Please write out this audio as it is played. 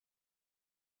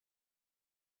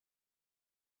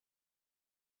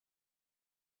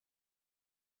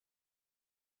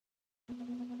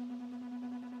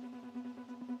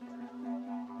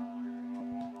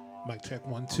Mic check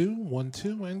 1 2 1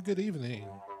 2, and good evening.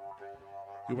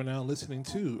 You are now listening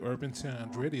to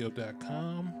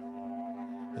UrbanSoundRadio.com,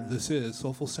 and this is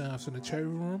Soulful Sounds in the Cherry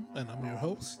Room, and I'm your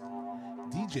host,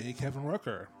 DJ Kevin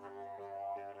Rucker.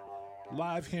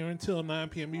 Live here until 9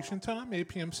 p.m. Eastern Time, 8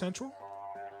 p.m. Central,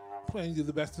 playing you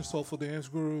the best in soulful dance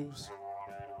grooves,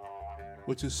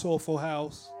 which is soulful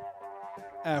house,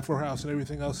 Afro house, and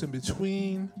everything else in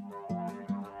between.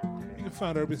 You can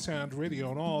find Urban Sound Radio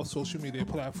on all social media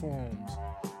platforms,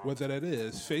 whether that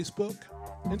is Facebook,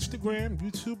 Instagram,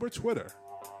 YouTube, or Twitter.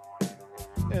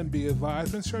 And be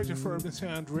advised, when searching for Urban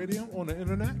Sound Radio on the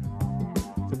internet,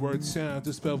 the word sound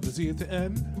is spelled with a Z at the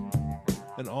end.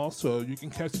 And also, you can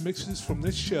catch mixes from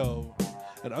this show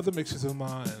and other mixes of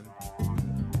mine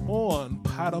on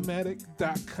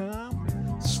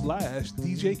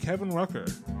Podomatic.com/DJ Kevin Rucker.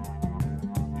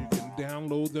 You can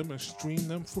download them and stream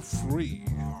them for free.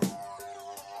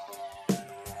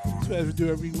 So as we do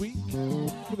every week,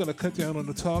 we're going to cut down on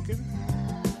the talking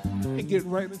and get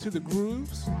right into the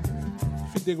grooves.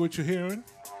 If you dig what you're hearing,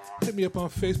 hit me up on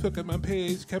Facebook at my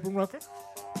page, Kevin Rucker.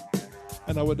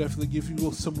 And I will definitely give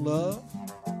you some love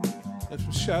and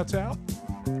some shout out.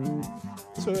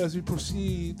 So as we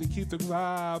proceed to keep the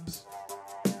vibes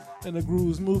and the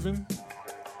grooves moving,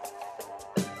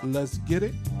 let's get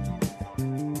it.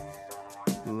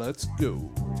 Let's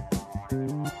go.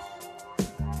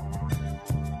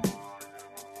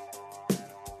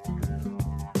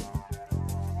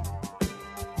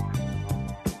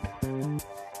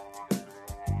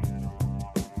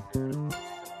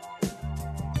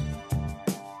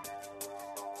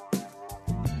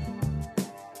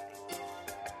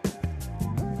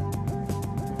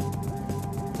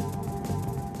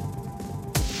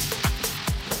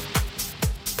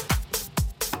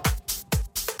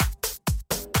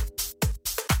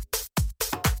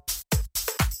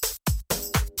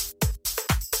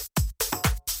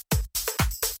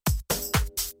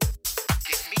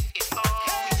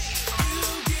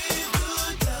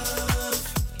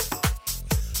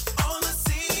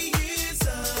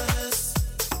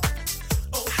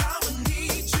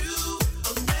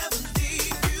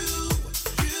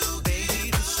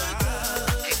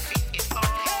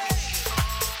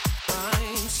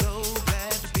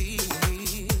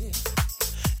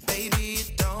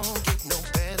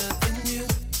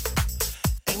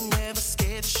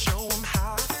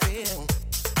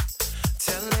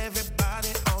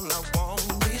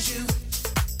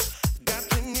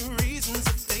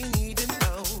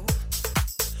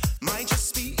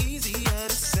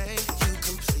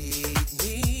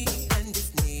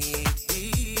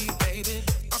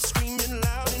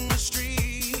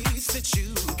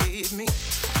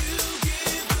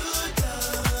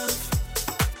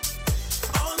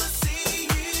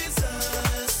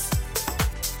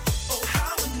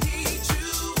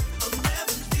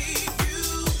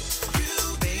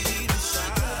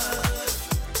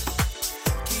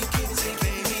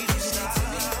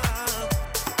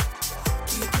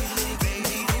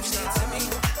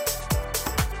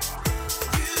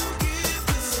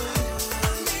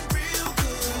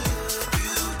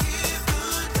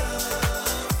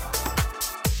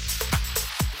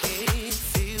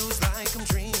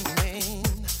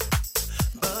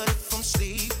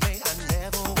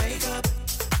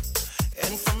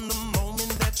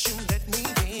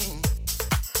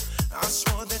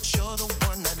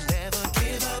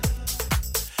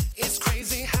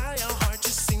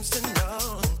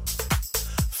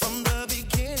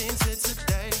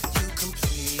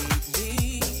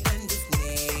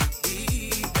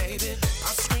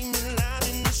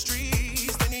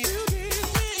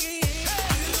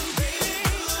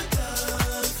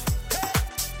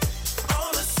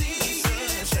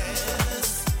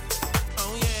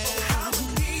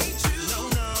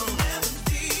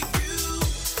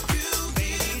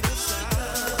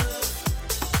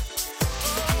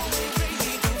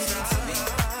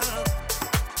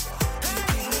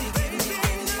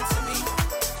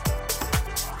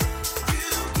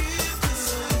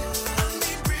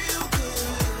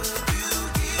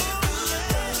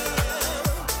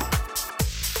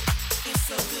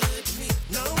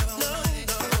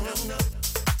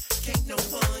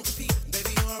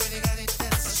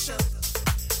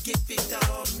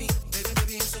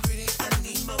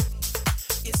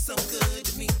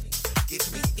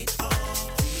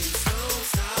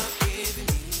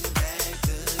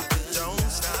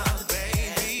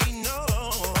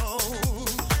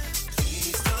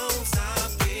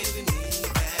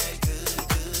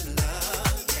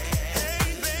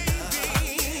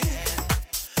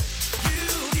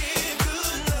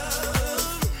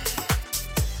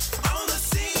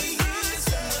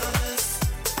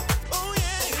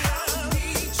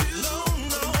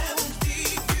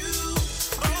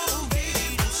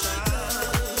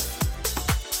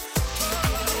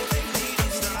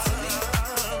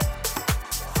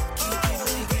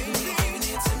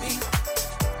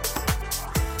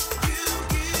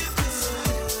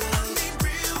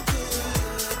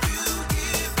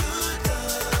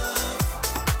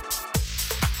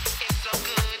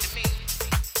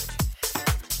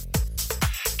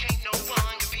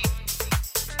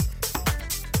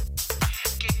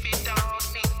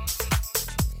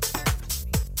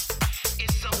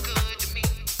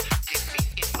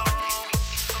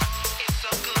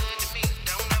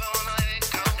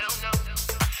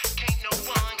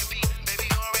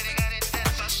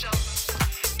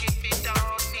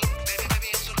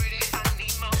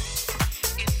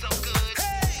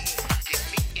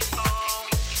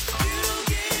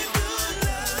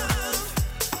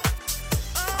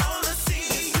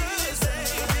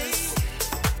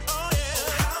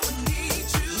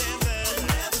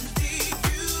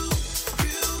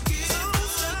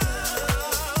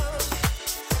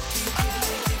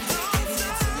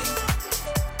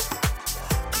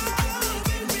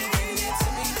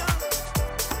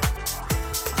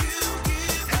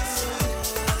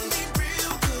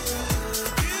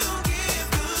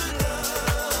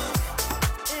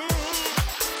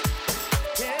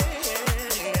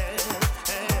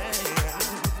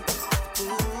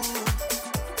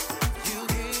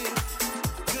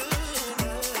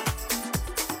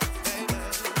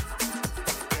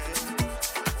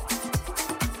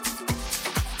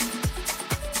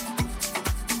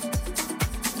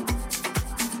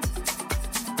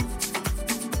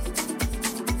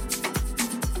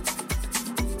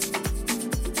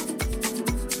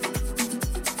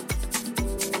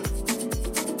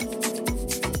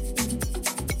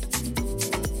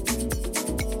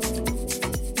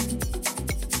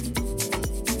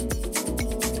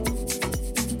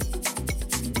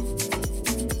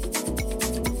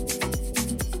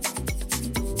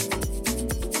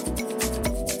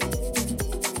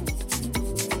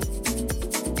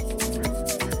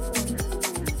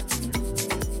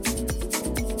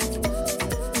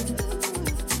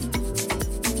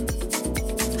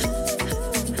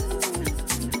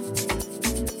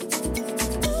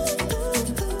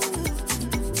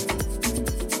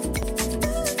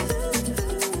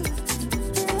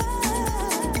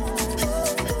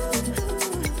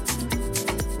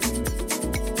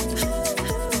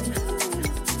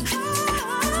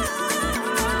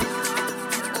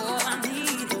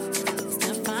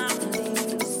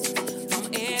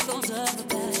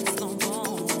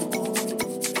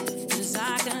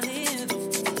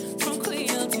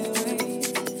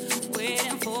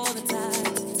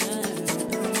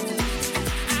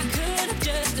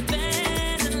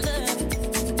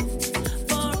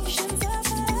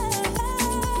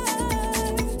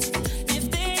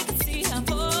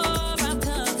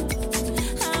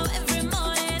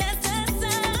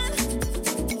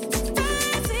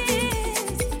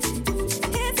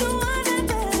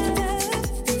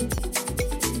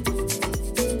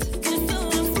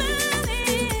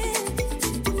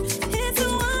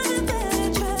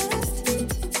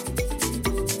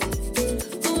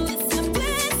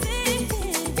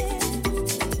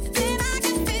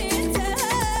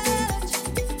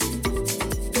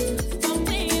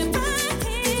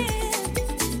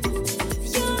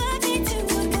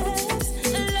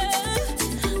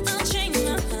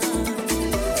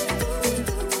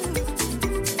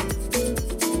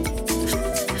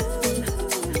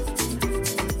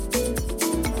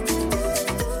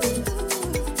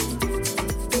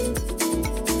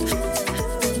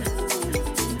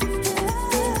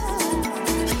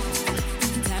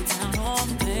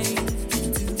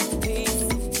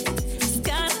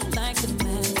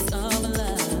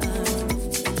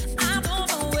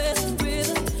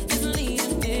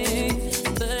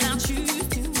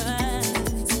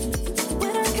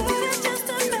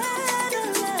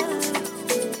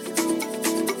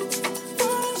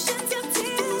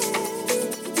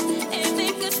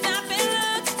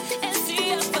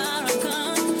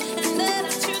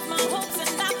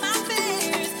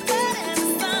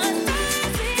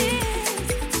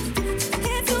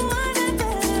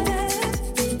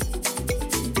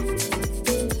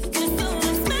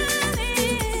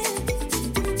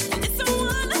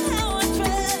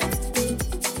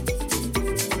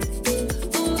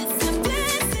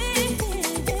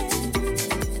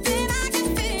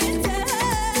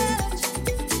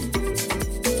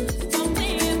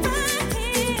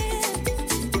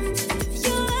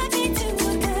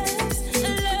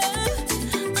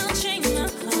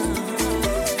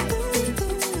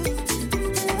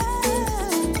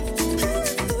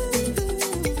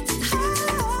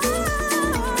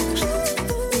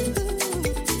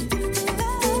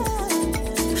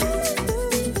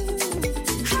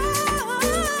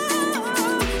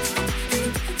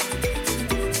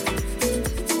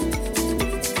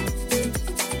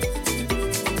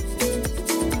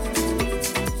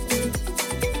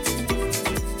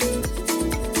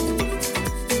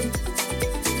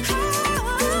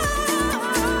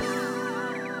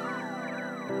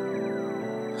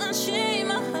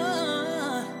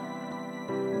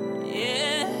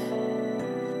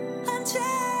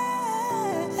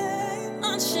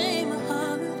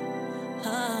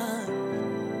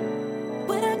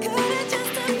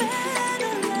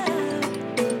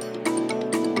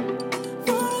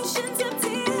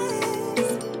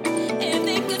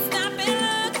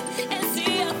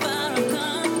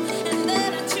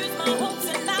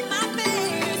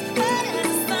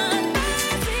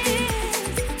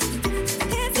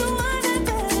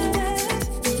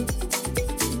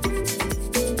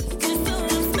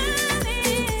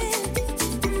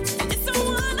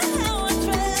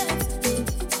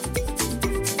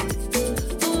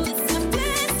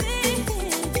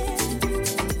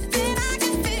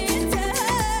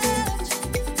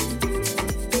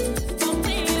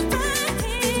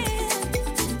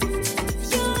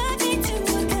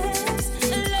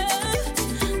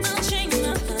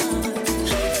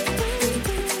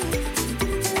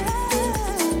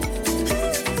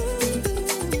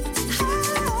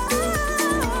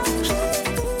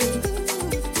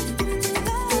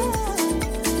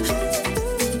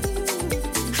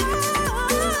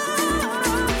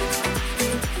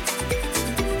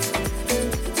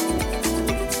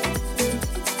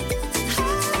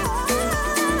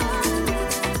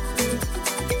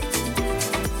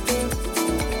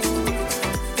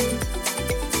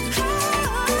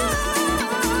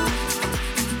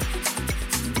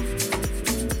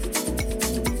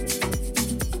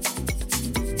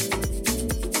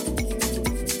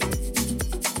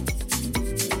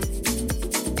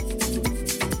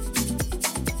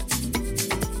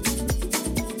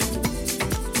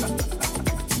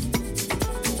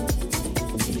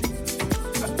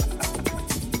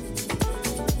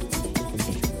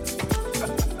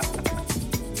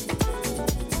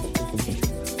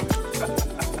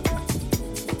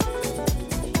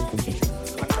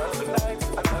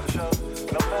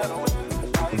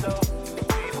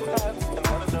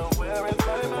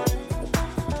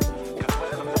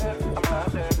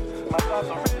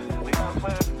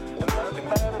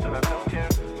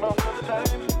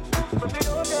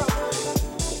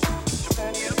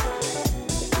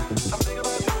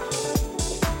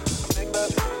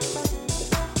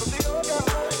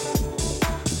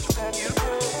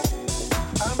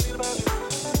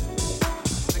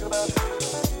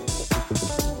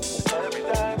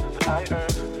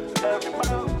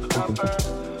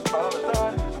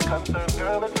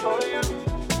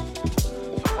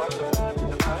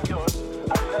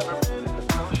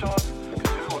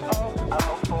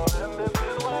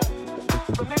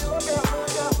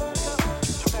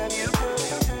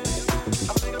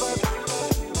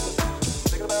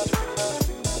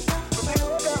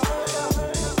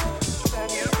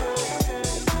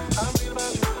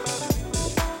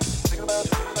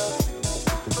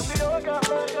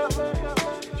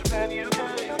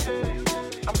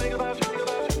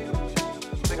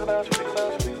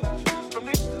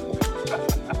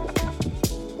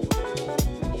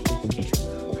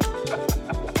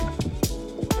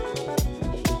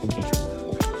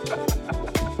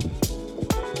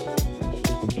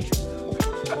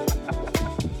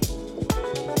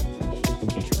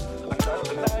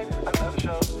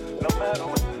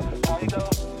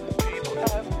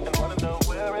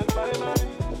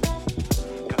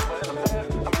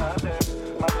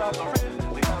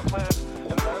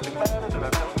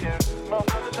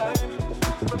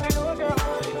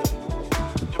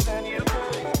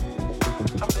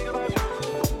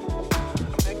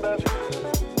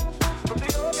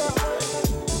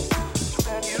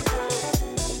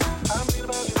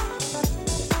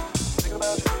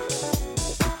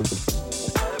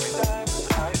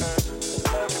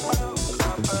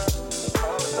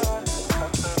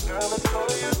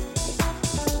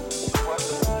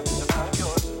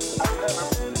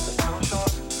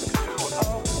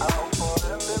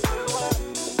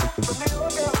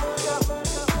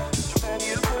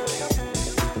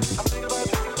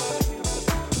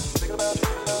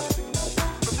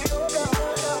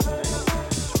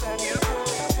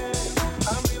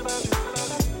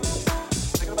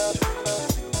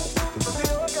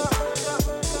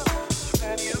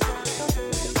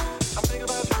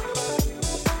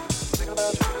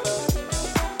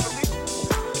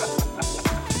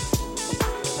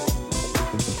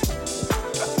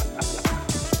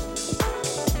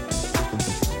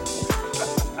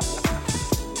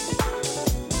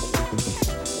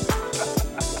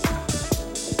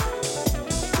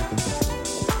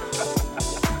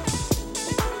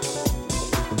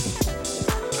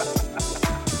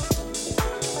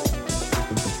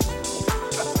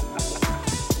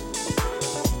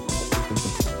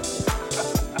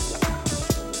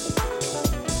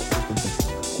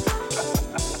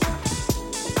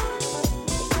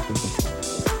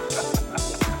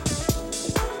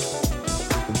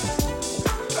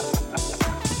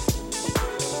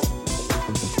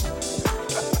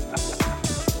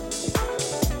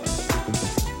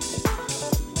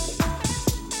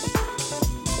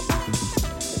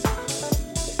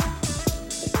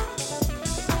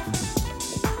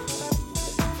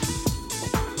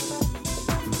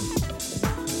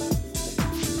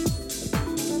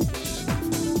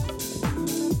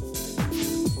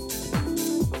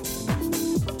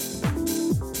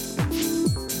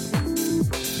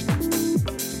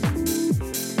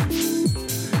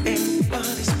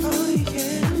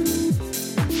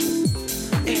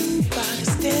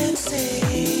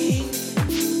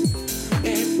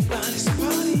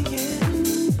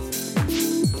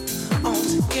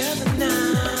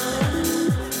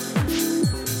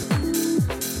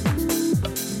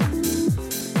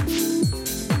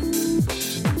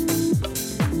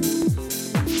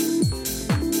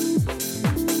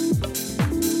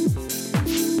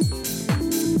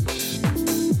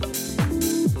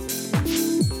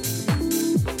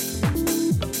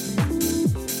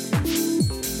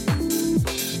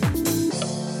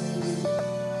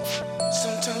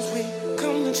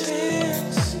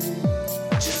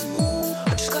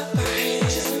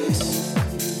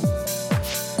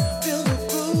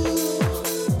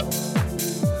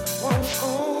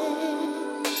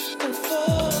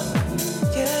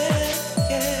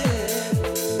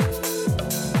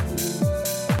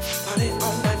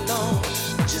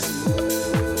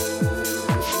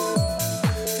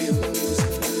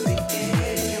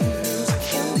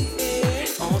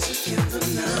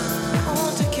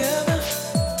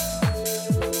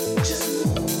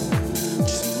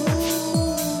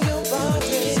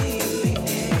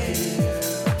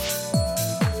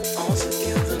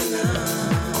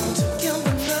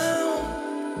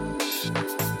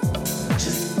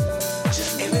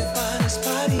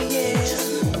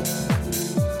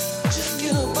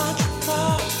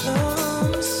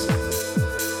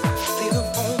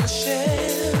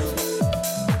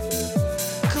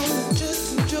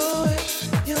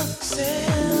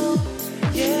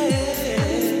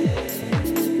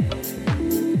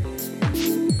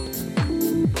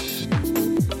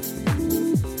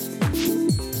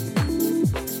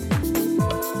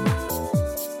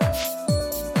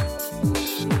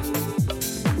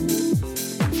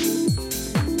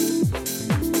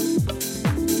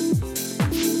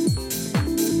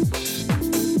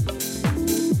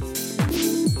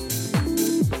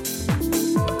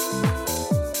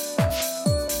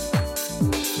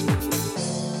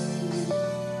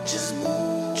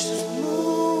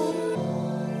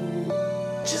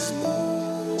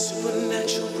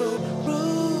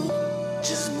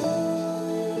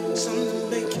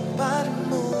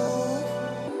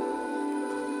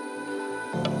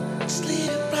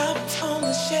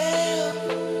 shell.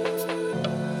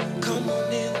 Come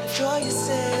on in, enjoy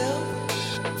yourself.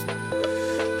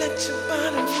 Let your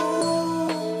body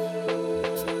move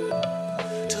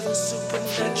to the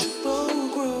supernatural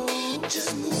groove.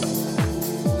 Just move,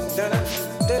 da da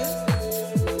da.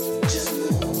 Just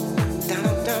move, da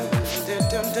da da da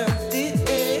da da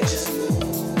da. Just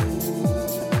move,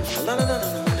 la la la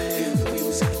la. Feel the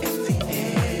music in the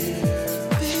air.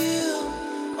 Feel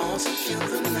all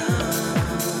together now.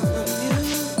 The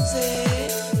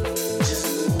music. Just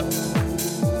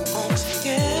move all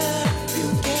together.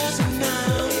 Feel gathering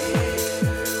now.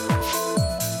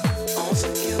 All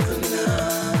together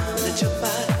now. Let your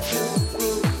body feel the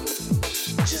groove.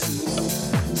 Just move.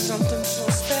 Something so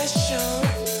special.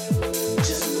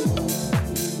 Just move.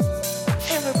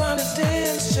 Everybody's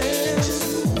dancing. Just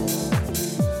move.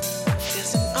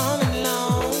 Dancing all night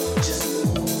long. Just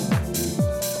move.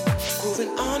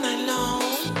 Grooving all night long.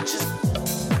 Just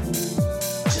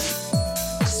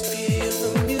feel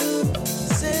the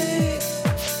music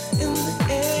in the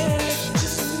air.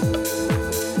 Just move.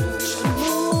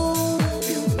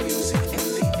 Feel the music in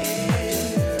the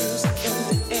air. Music in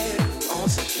the air. All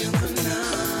together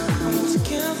now. All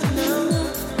together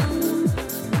now.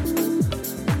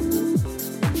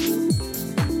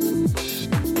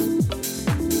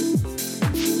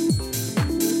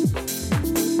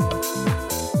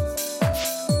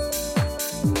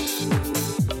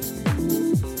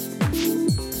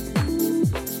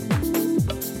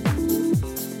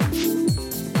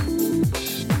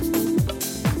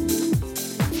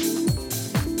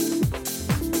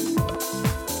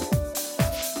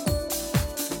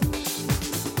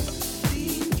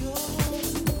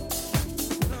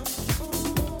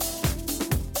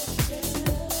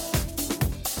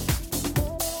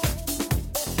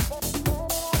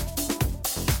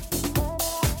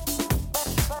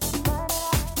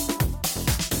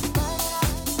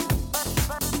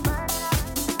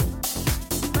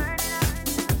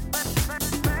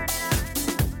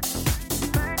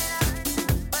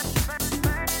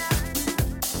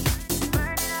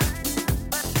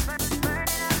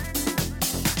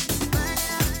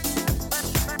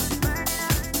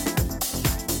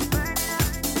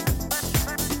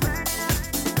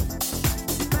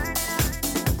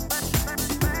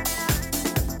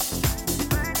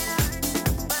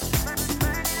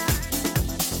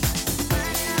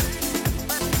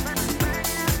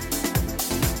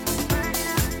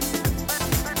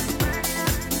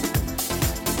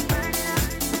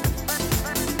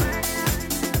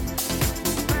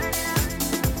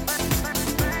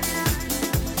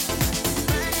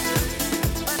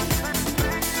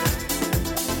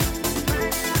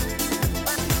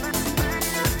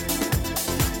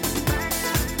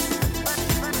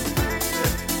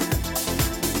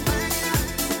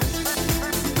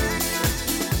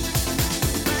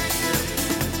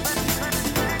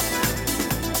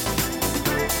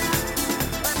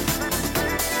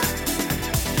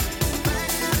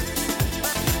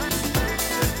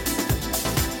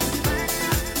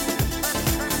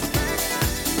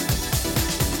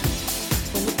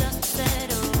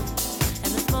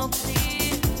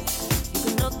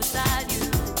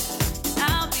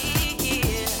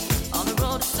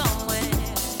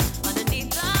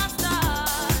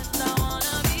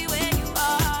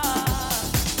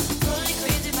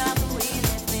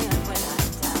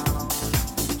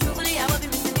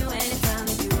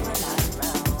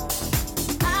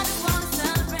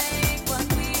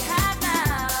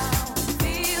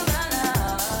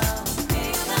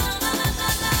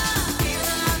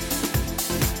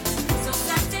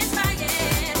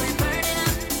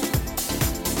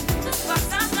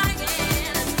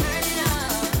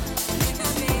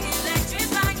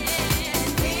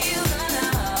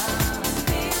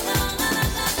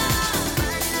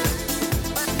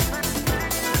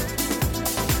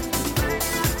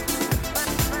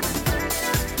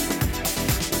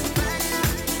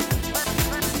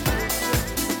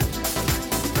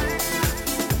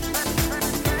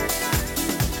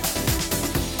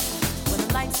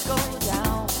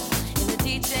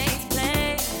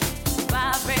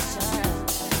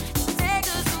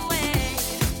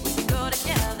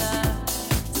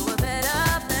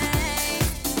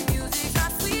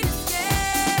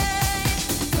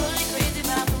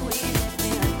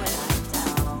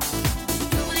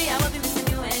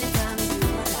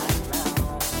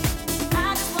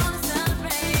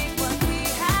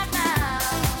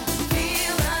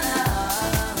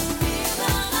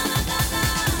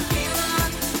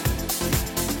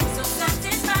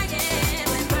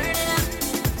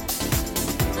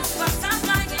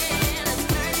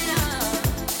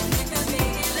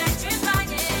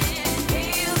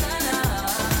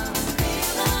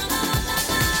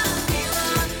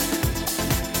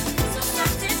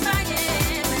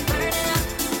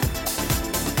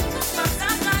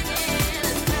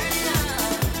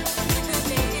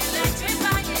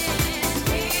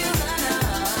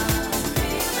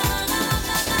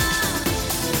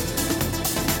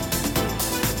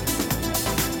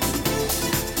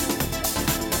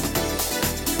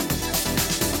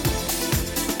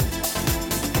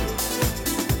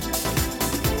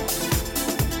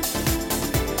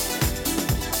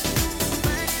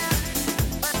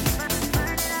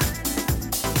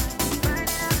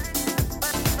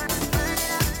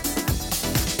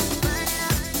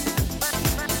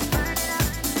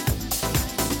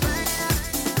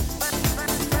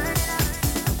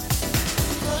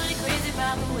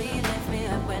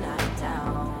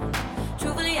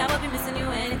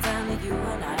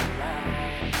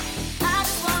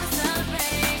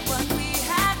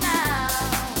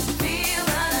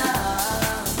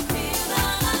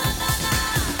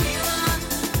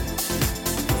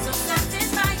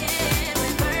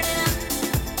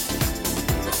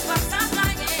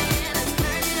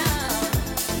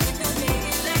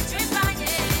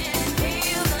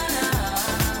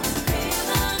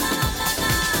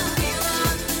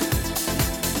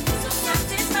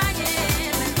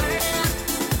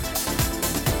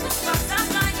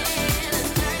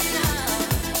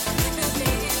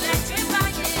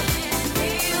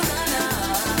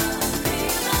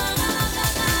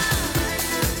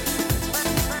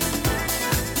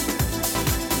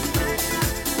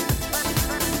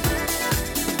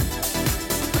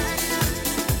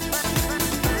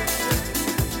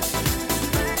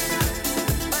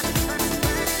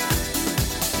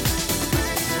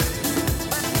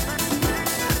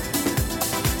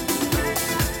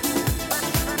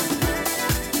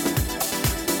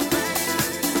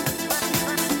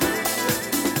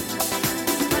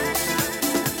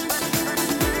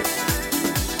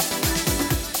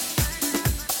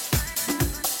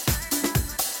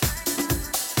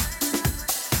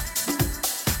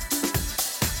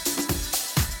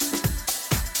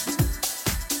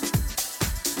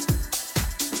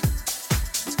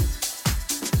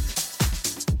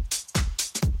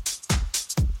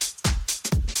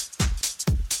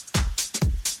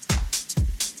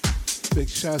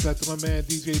 shouts out to my man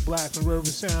DJ Black from River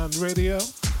Sound Radio.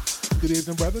 Good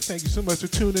evening, brother. Thank you so much for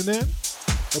tuning in.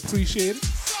 Appreciate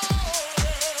it.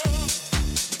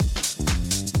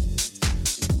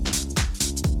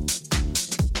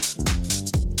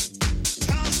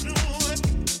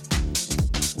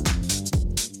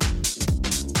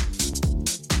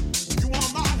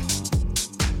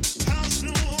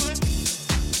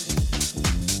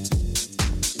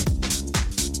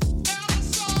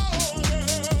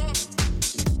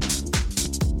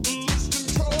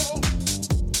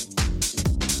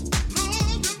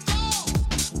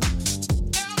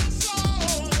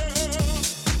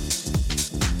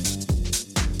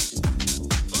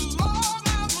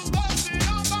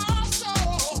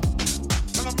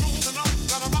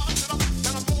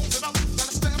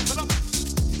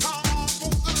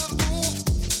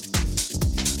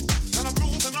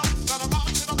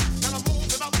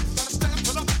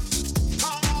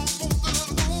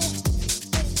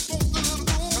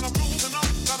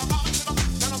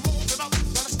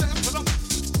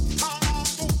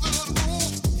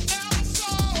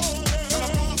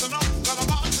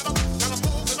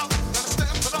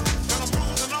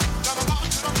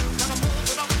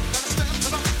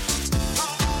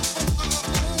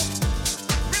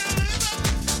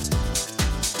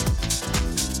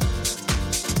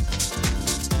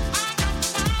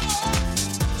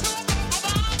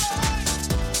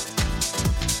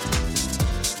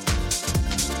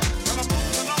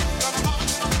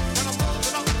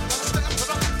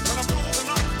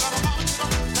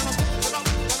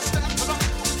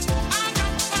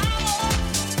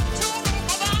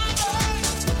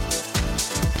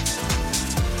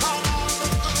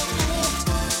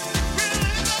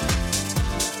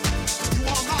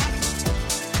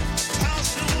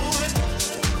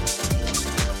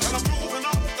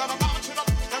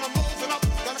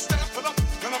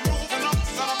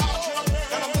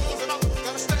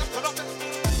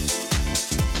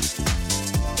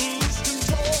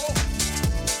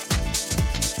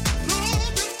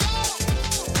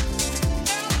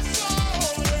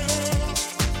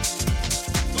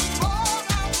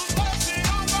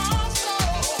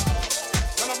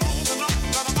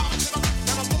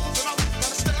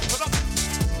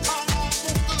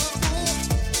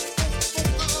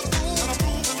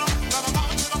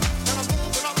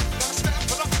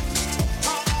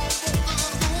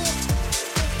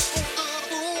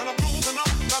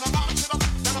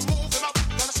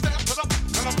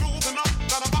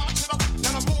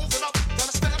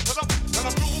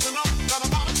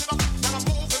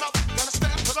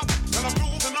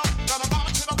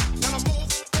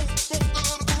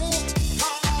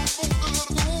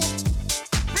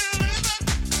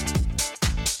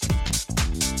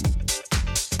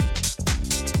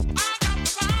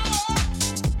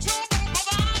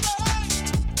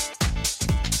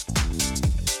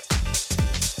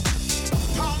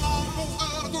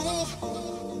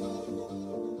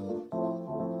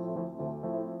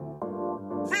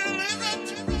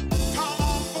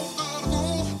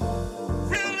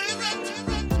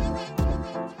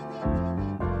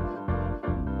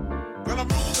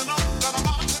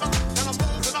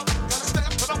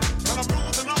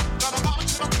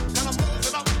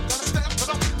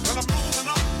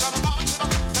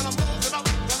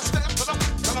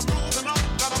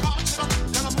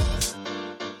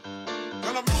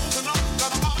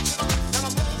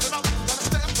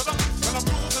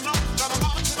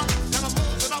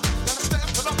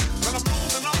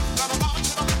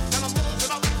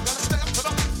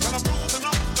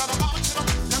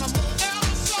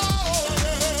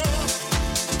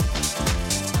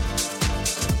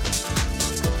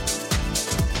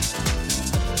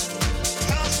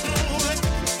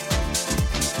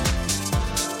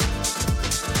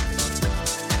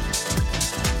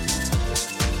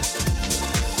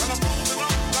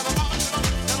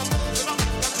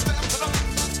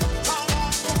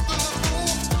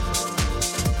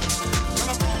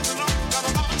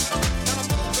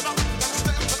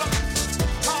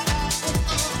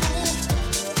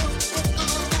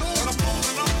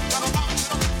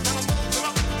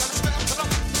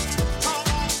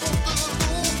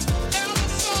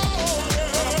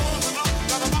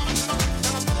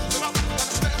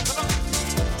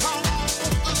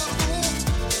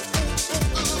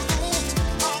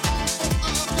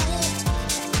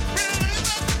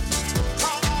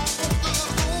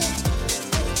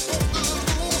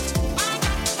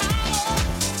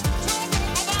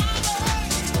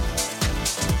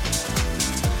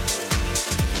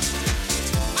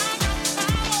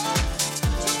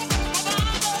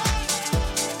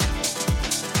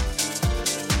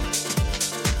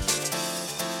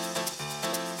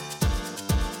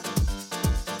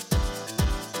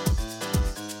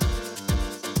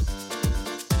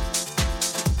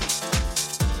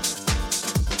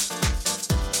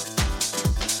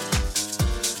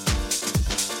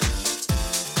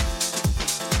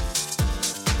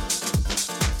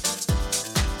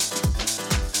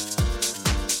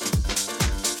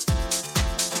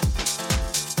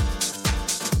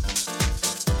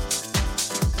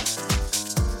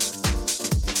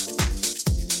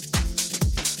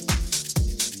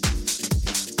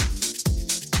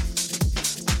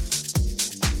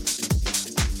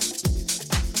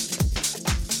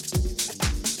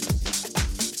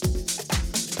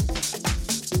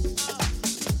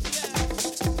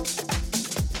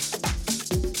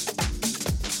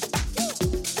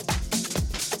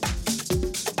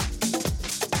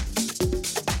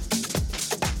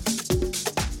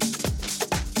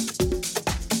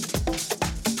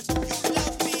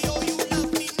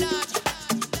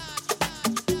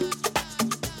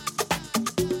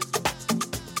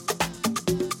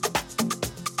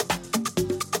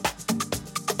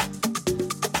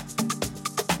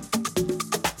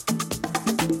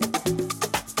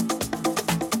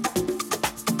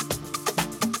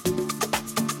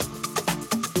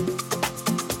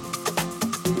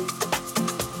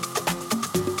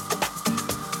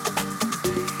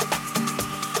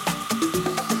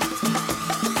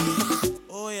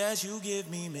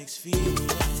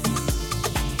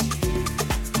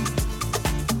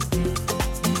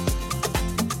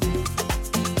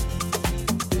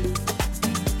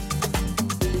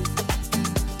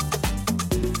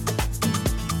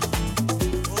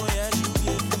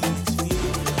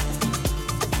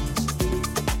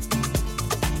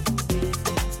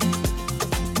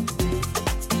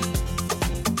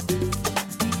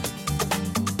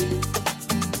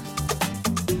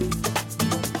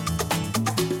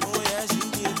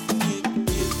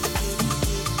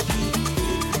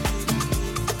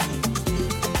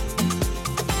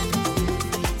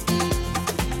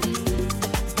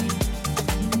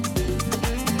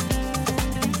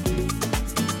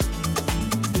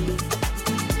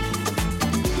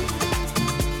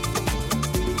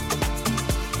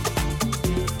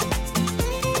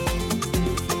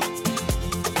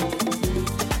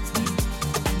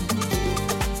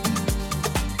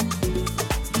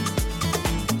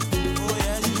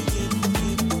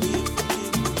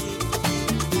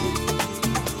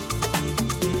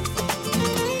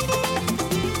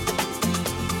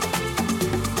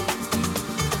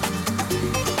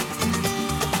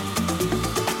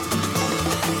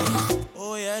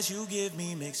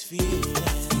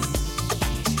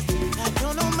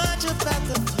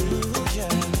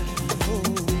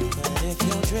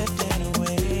 drifting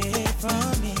away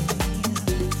from me.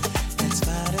 Let's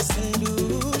find a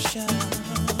solution.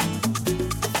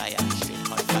 Fire, straight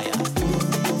hot fire.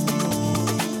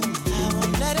 I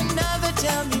won't let another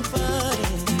tell me what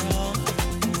is wrong.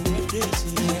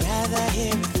 I'd rather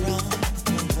hear it from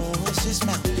your horse's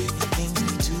mouth. If things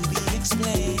need to be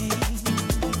explained.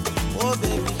 Oh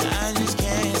baby, I just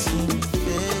can't seem to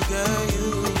figure you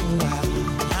out.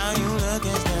 How you look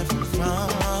is different from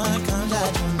what comes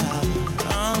out your mouth.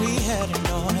 Are we heading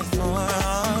north or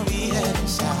are we heading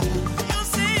south? You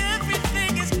say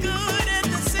everything is good at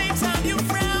the same time you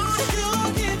frown. You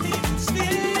give me these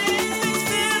feelings,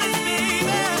 baby.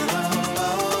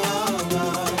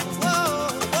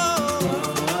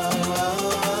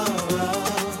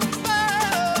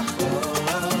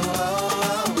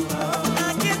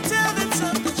 I can tell that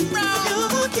something's wrong. You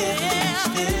give me these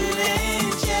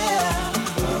feelings, yeah.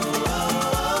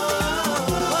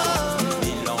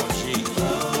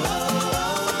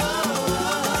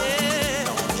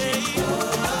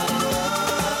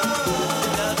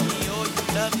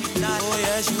 Oh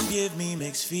yes, you give me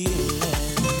mixed feelings.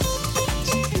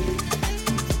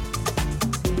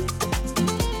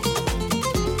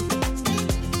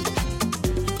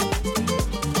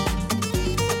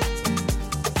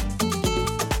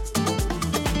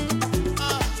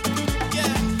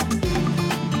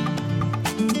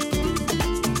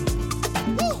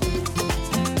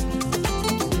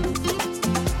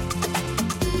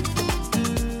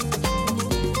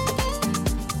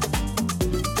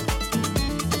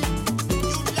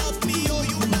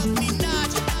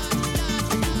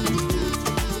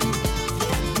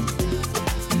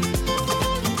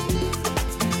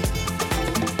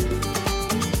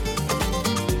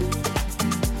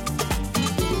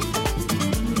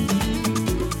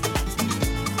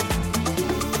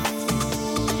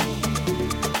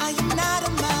 I am not a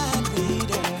mind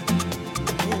reader,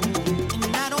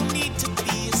 and I don't need to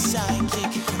be a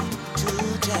psychic to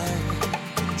tell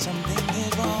something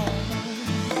is wrong.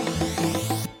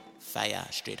 Fire,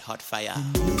 straight hot fire.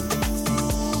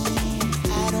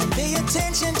 I don't pay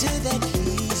attention to that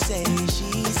he say,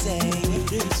 she say,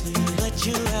 but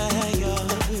you have your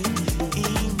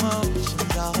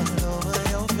emotions all over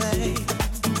your face.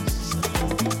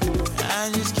 I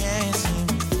just can't seem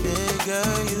to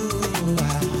figure you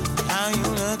out. How you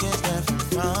look is different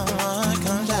from what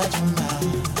comes out your mouth.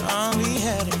 Are we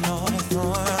heading north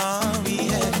or are we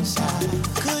heading south?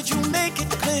 Could you make it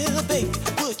clear, baby?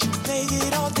 Would you lay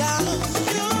it all down?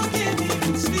 You give me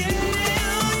this feeling.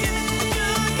 You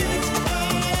give it to me,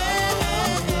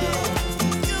 yeah.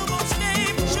 You won't stay,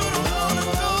 but you don't wanna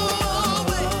go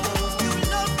away. You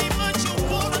love me, but you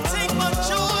wanna take my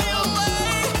joy away.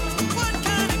 What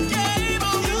kind of game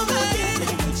are you playing? You give me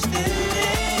this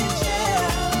feeling, yeah.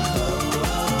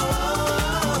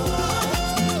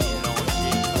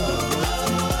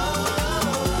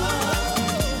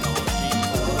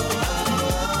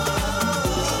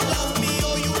 Love me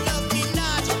or you love me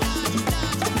not.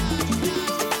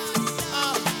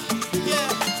 Yeah.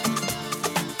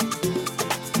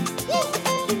 Woo.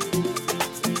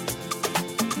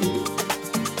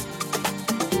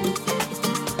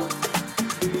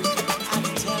 I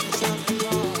can tell there's something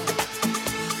wrong.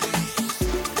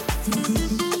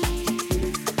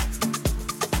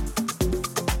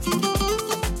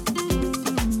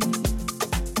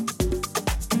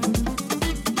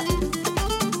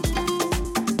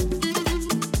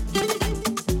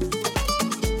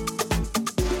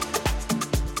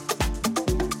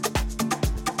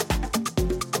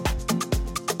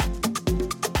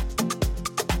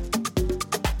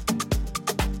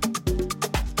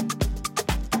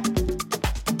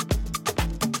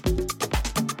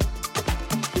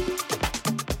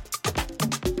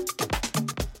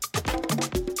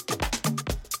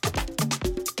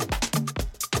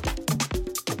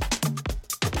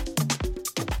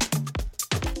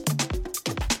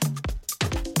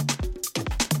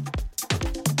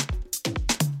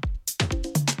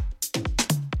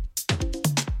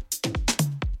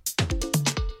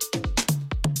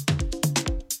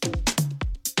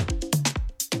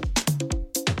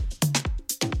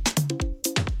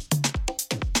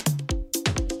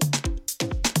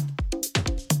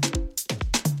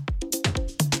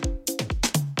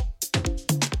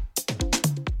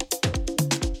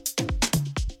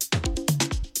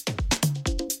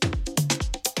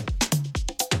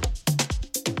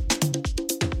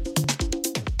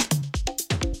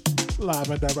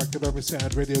 Live and direct at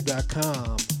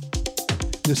UrbanSoundsRadio.com.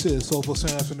 This is Soulful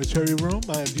Sounds from the Cherry Room.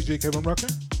 I am DJ Kevin Rucker.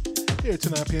 Here to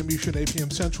 9 p.m. Eastern, 8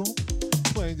 p.m. Central.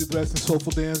 Playing you the best in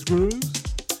soulful dance grooves.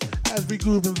 As we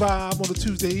groove and vibe on a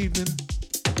Tuesday evening.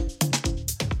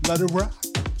 Let it rock.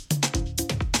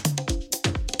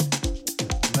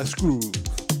 Let's groove.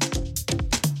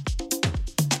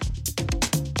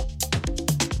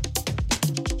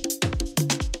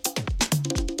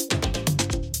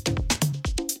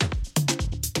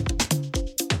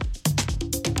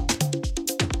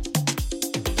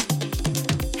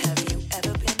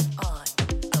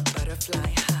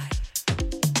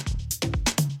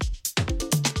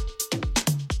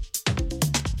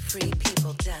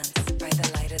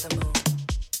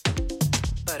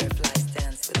 Butterflies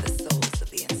dance with the souls of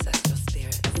the ancestral spirit.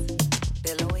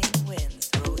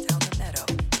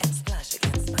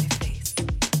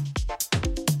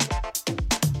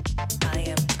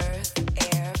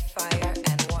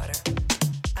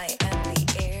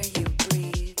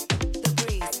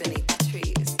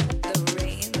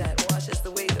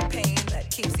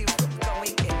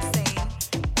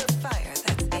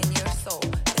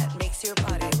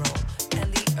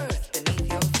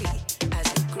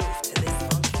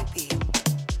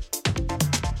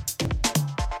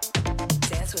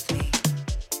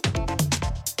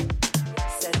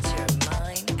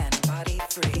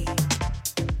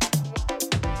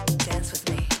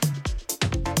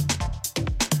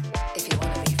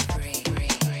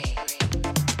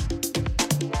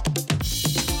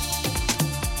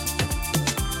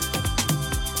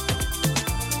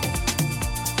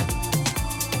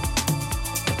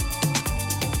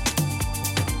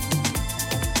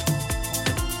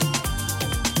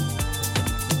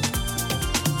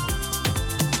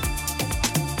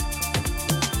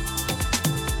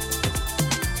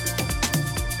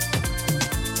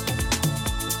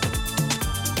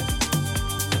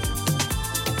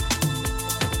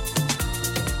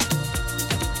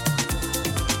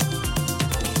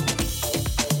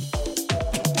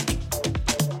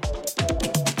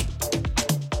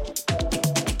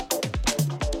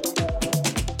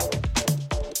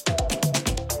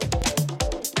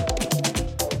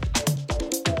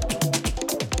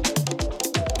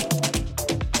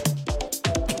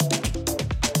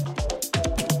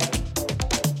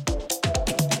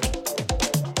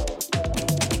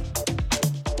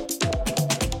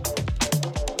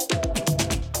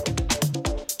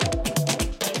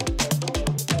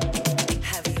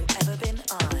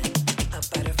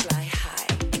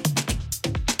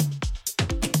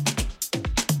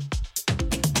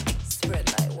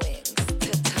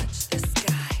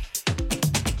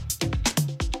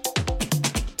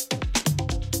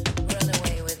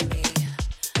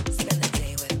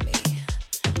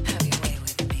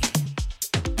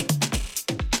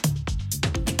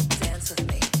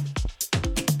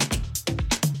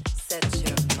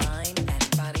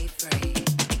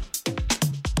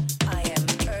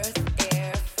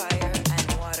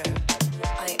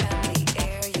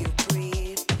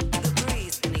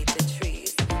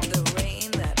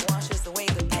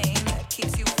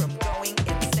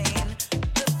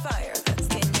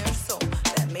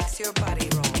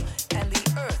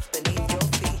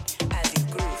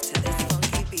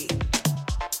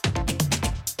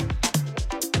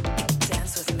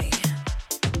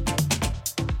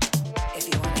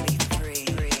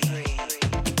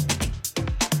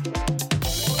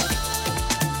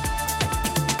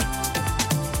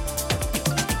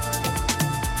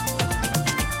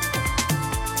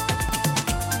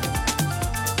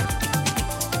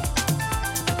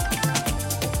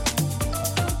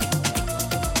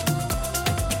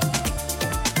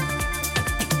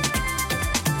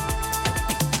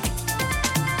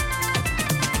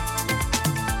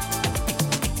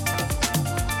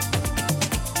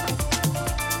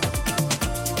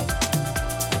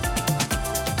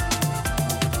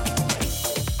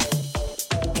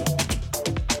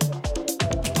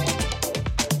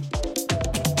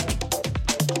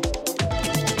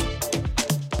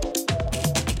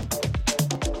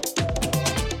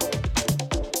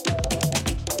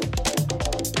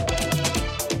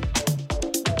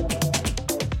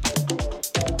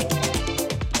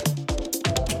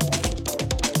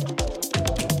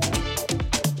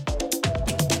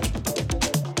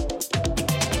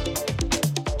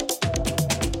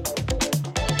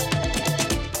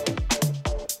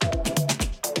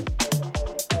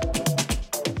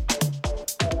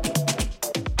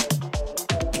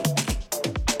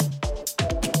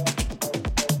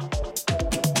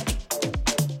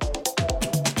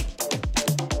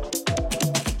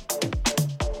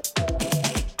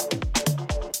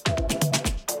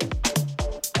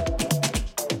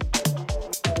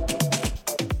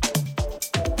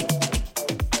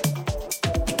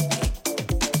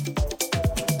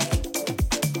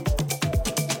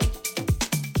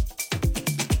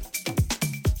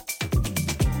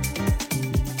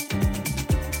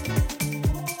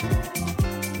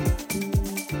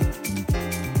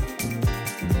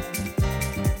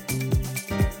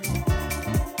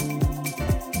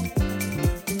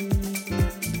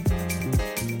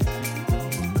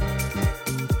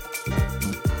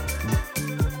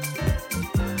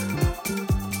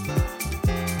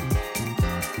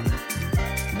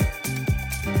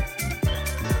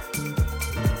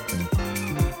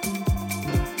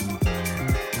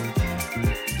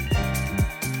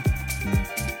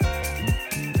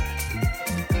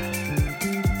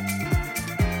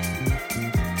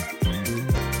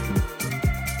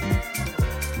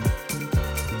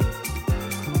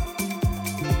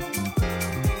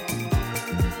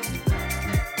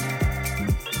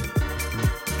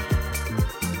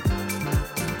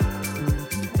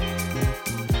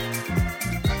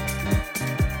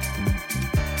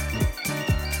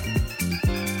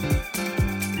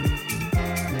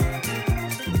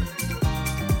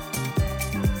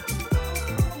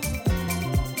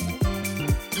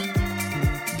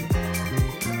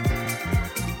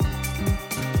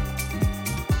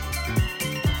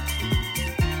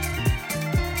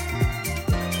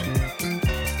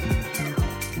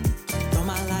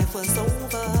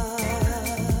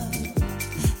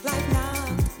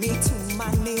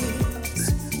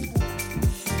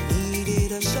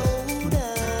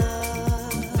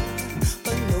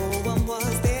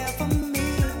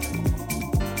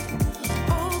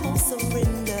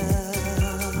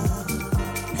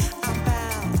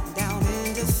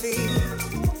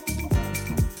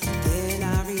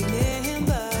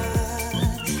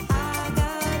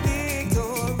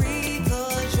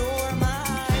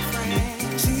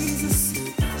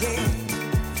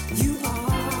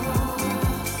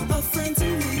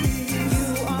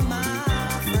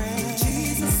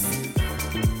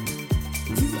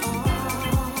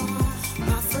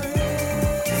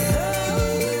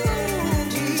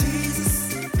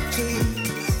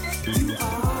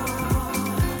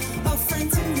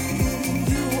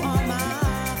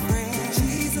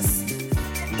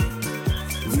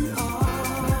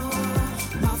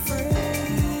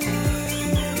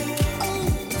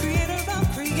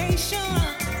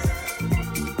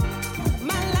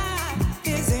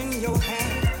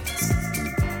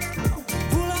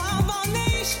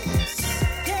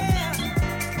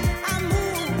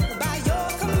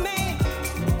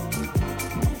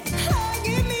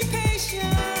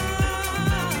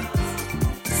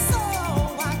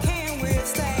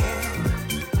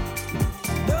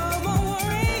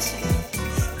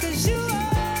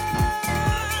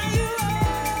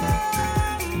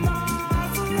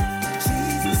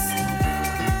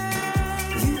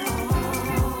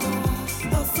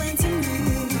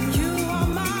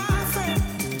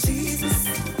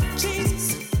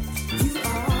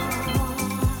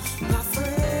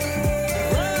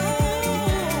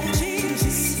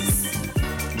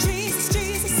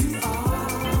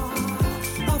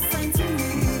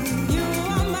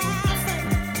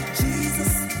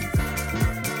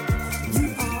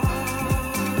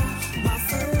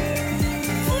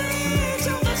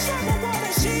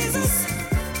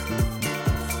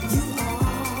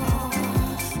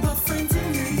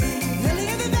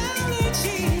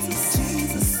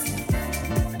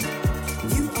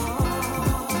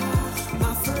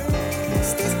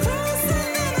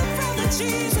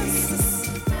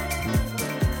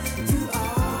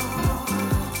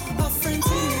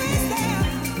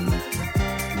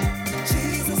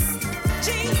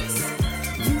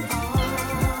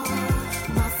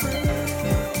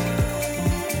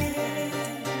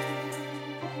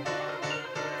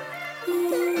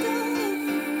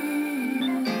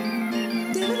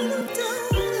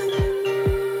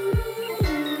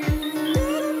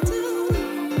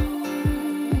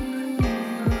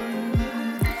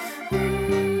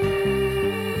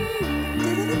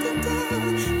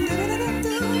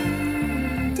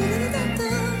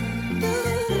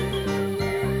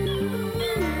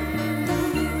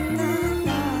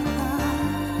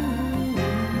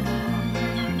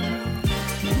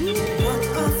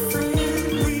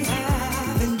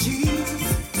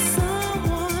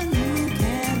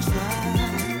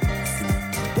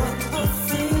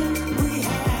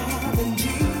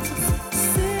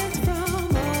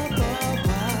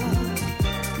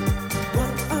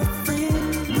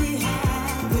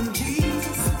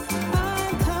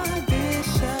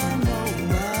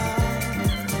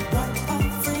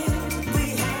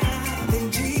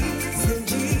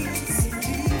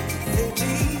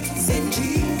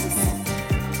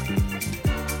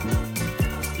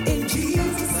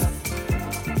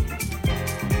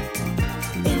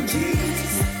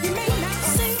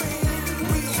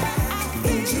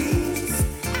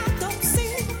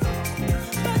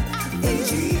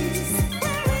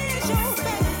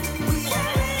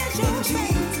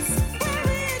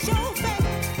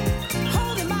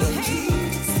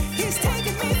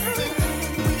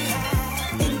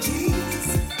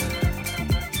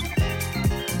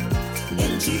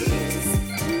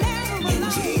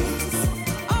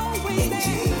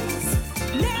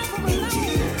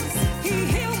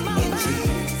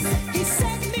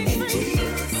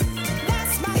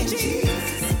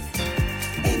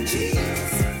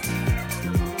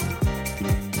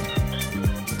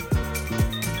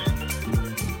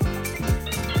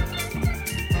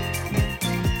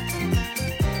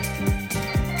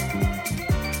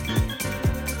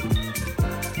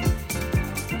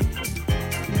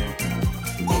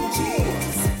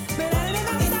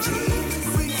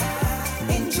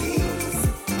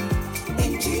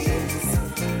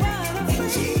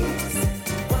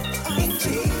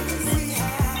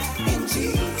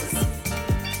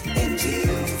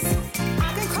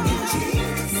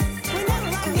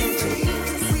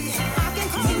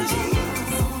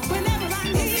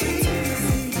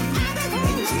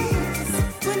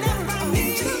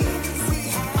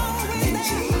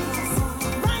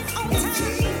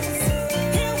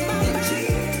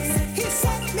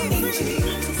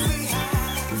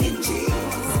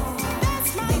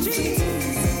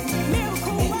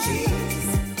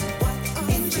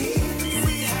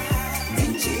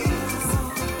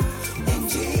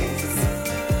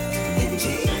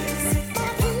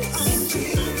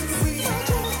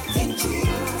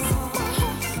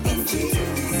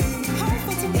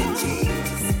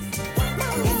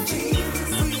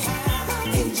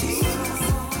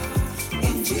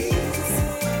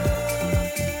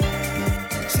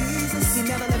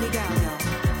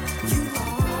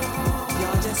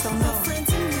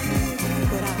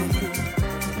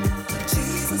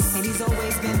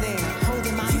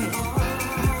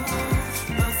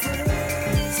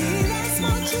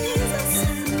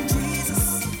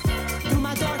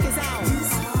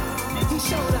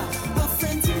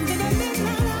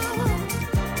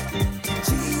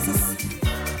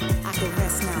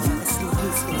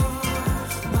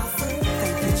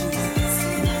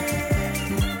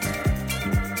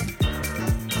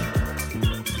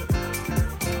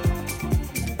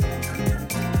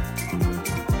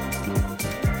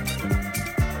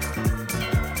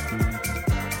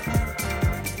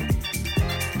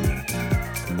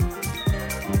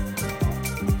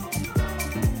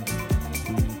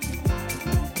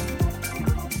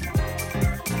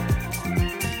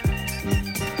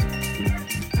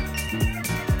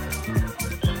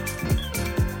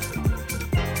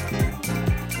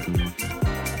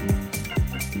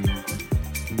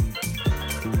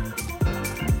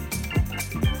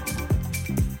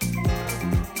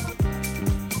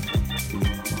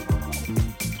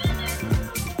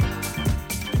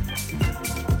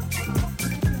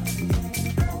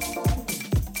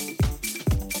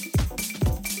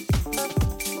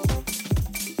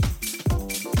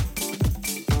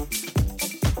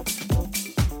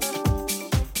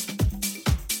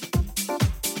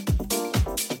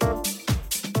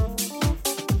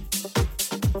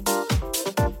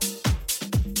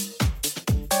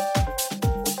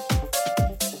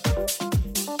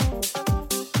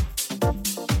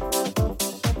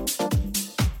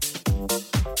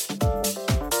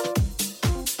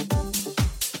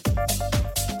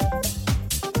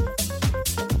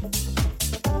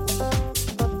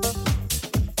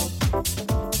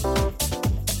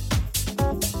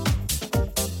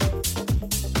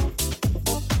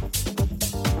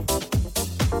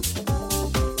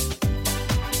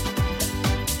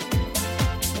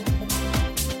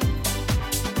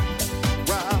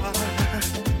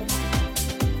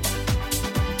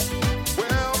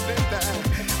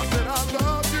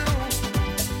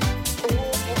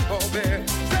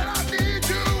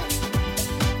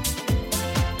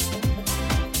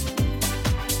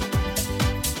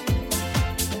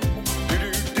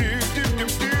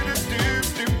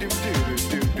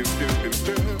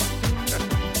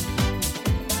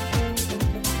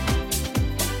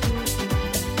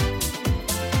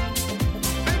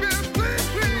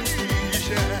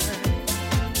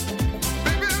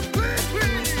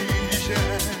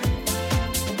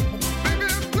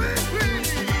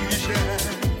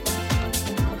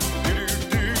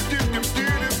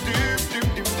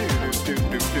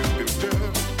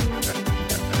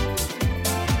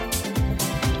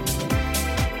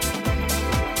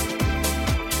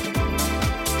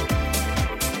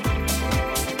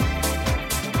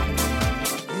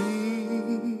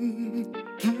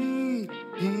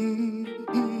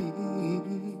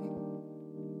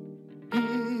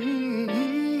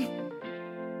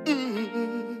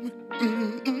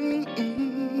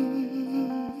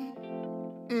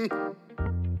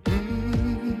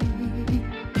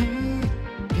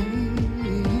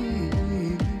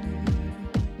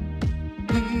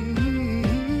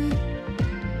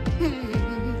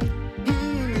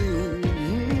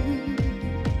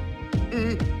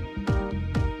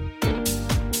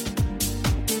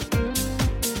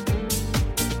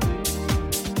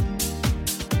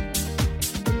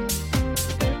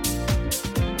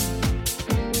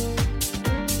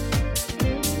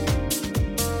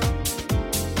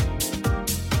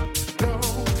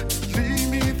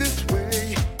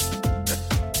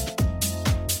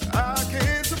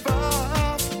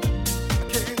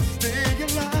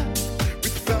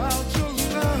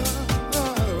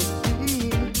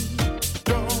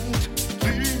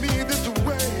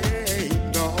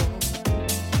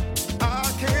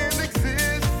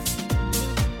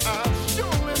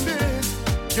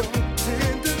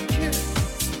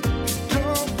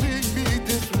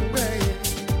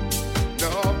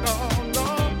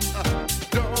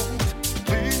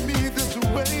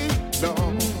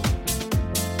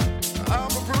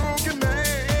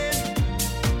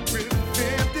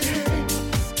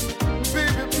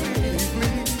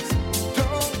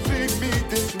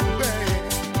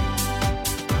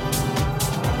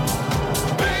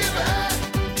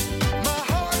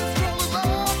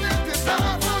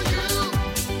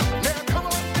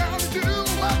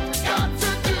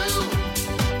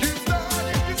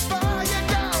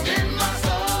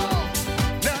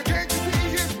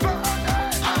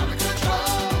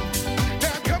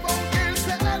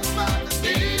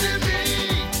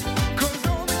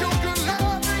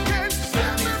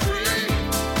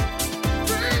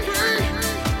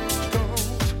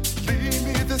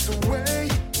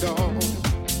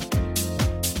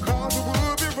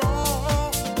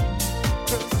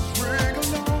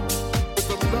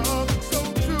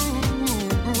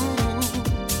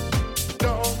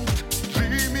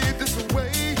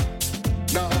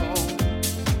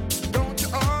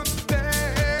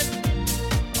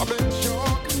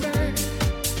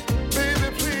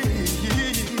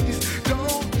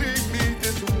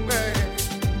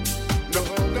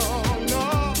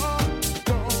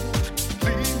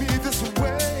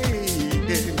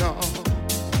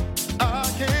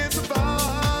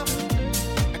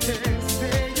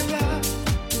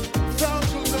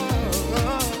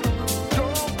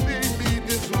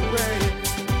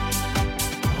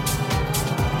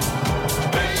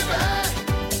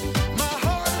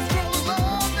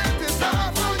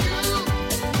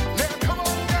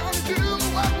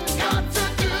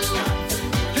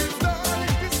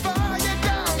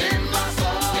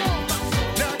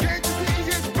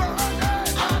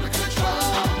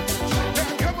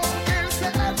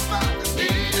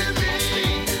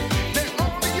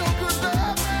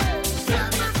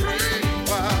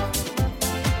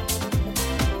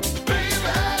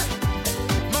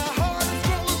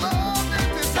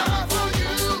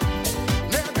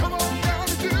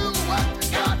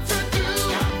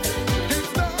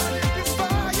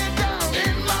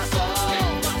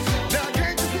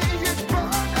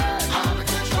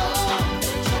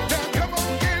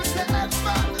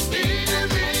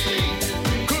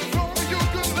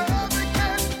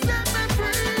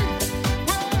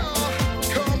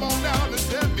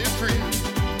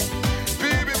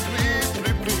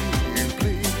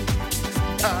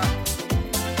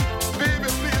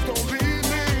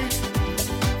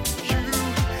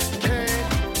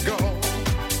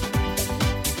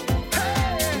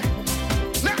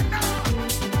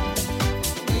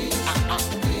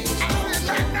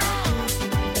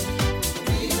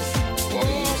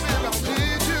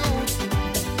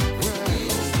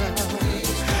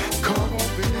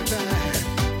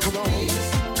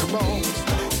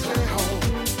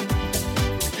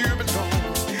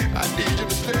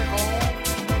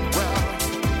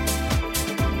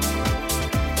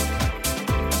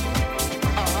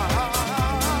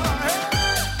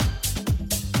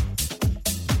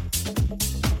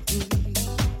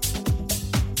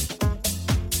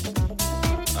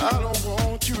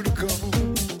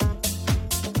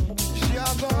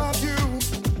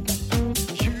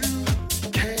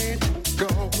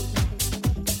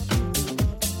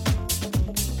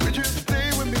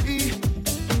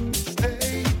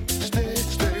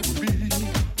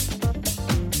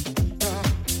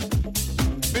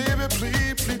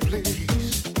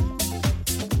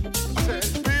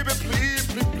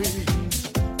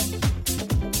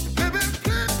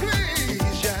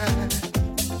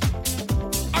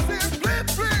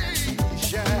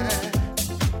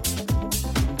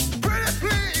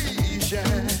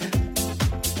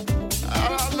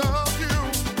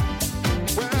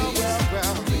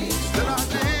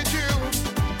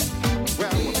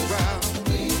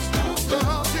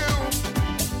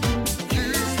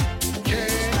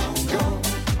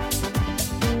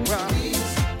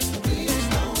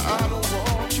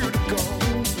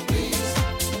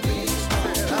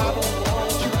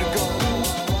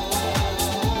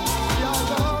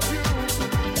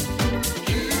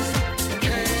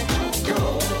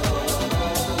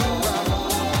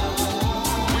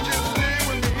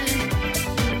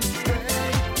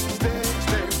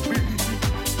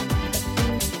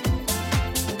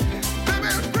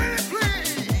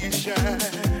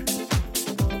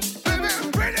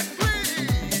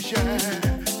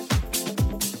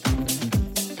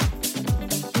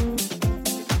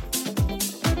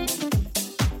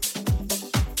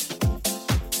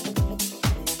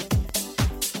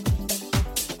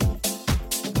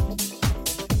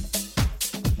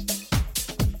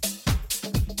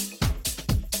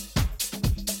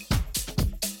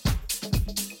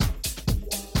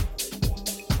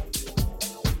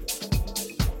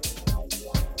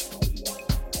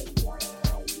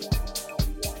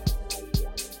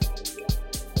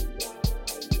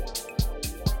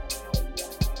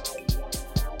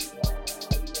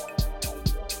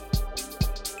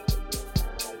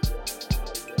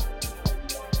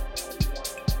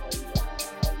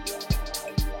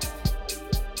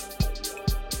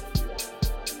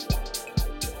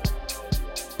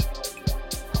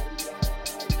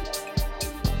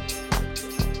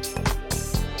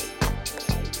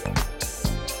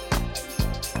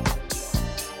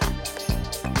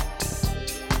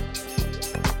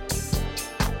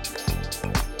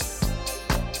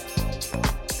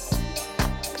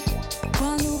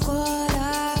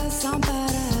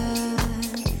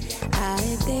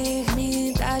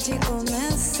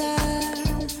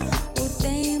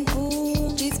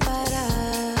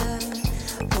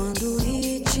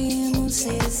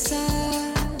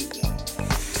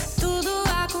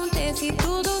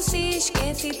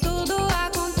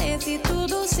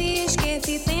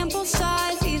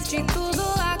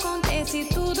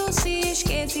 Tudo se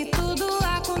esquece, tudo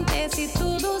acontece,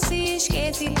 tudo se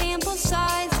esquece, tempo